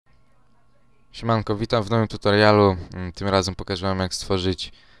Siemanko, witam w nowym tutorialu. Tym razem pokażę wam, jak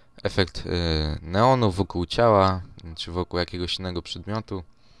stworzyć efekt neonu wokół ciała, czy wokół jakiegoś innego przedmiotu.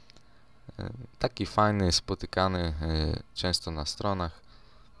 Taki fajny, spotykany często na stronach.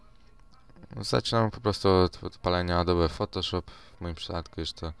 Zaczynamy po prostu od odpalenia Adobe Photoshop. W moim przypadku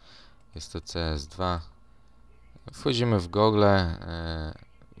jest to CS2. Wchodzimy w Google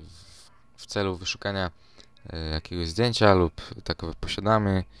w celu wyszukania jakiegoś zdjęcia lub takowe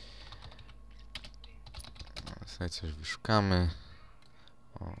posiadamy. Sobie coś wyszukamy.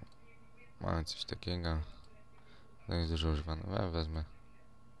 O, mamy coś takiego. To jest dużo używane. Wezmę.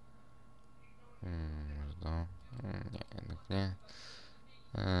 Może to. Nie, jednak nie.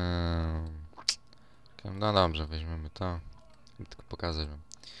 No dobrze, weźmiemy to. Tylko pokazać wam.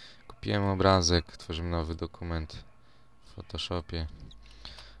 Kupiłem obrazek, tworzymy nowy dokument w Photoshopie.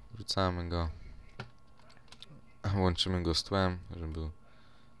 Wrzucamy go. Łączymy go z tłem, żeby był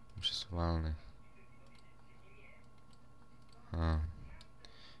przesuwalny.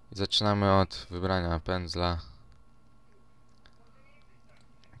 I zaczynamy od wybrania pędzla.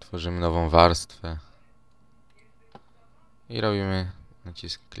 Tworzymy nową warstwę. I robimy,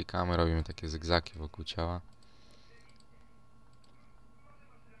 klikamy, robimy takie zygzaki wokół ciała.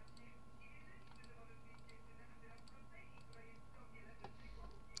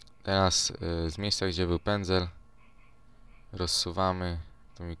 Teraz z miejsca, gdzie był pędzel, rozsuwamy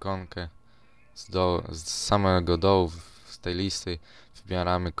tą ikonkę. Z samego dołu, z tej listy,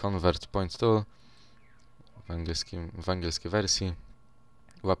 wybieramy Convert Point Tool w angielskiej wersji.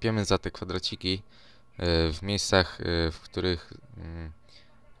 Łapiemy za te kwadraciki w miejscach, w których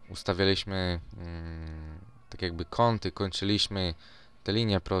ustawialiśmy tak jakby kąty, kończyliśmy te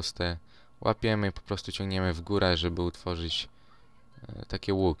linie proste. Łapiemy i po prostu ciągniemy w górę, żeby utworzyć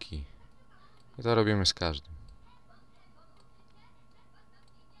takie łuki. I to robimy z każdym.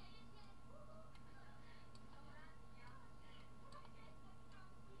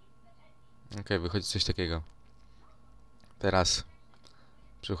 Ok, wychodzi coś takiego. Teraz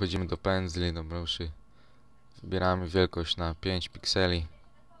przechodzimy do pędzli, do bruszy. Wybieramy wielkość na 5 pikseli.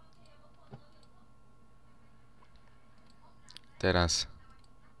 Teraz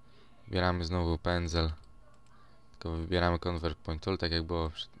wybieramy znowu pędzel. Tylko wybieramy Convert Point Tool, tak jak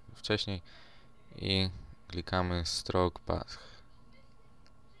było wcześniej. I klikamy Stroke Path.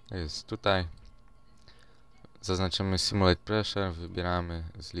 Jest tutaj. Zaznaczymy Simulate Pressure, wybieramy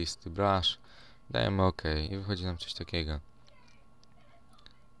z listy Brush. Dajemy OK i wychodzi nam coś takiego.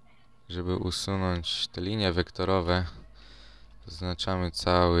 Żeby usunąć te linie wektorowe, zaznaczamy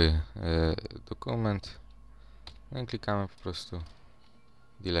cały dokument. No i klikamy po prostu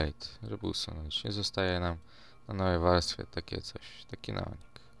Delete, żeby usunąć. I zostaje nam na nowej warstwie takie coś, taki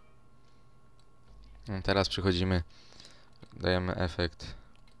neonik. Teraz przechodzimy, dajemy efekt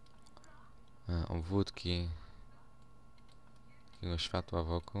obwódki, takiego światła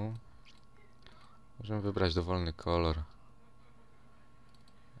wokół. Możemy wybrać dowolny kolor.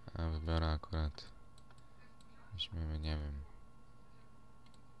 Ja wybiorę akurat, weźmiemy, nie wiem,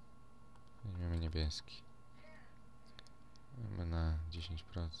 weźmiemy niebieski. Mamy na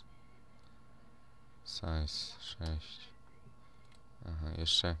 10%. Size 6. Aha,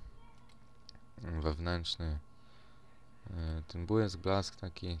 jeszcze wewnętrzny ten błysk, blask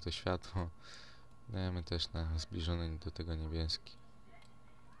taki, to światło dajemy też na zbliżony do tego niebieski.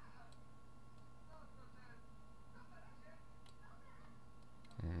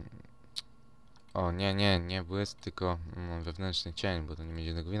 O, nie błysk, tylko wewnętrzny cień, bo to nie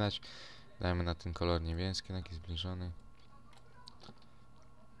będzie tego widać. Dajemy na ten kolor niebieski, taki zbliżony.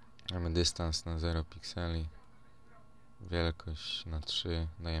 Mamy dystans na 0 pikseli. Wielkość na 3.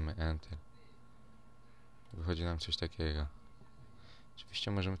 Dajemy Enter. Wychodzi nam coś takiego.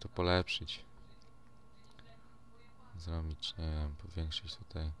 Oczywiście możemy to polepszyć. Zrobić, nie wiem, powiększyć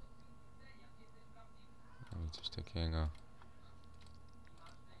tutaj. Zrobić coś takiego.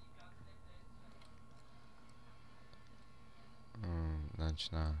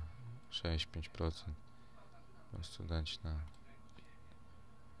 Dać na 6-5%. Po prostu dać na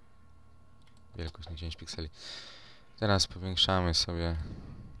wielkość na 10 pikseli. Teraz powiększamy sobie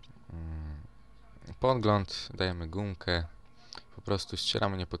podgląd, dajemy gumkę. Po prostu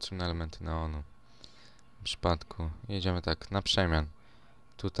ścieramy niepotrzebne elementy neonu. W przypadku jedziemy tak na przemian.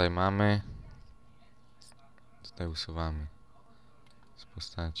 Tutaj mamy, tutaj usuwamy z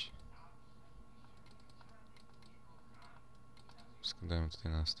postaci. Wszystko dajemy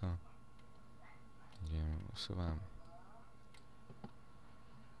tutaj na 100. Idziemy, usuwamy.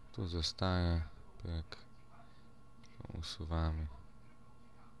 Tu zostaje, pyk. Tu usuwamy.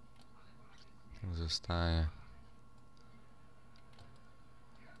 Tu zostaje.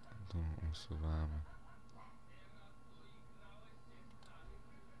 Tu Usuwamy.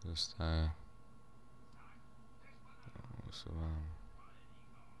 Zostaje. Usuwamy.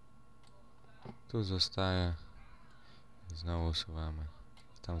 Tu zostaje. Znowu usuwamy.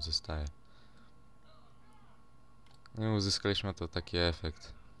 Tam zostaje. No i uzyskaliśmy to taki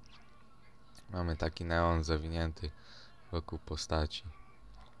efekt. Mamy taki neon zawinięty wokół postaci.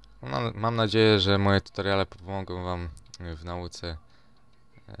 Mam nadzieję, że moje tutoriale pomogą Wam w nauce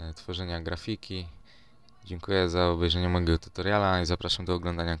tworzenia grafiki. Dziękuję za obejrzenie mojego tutoriala i zapraszam do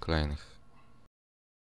oglądania kolejnych.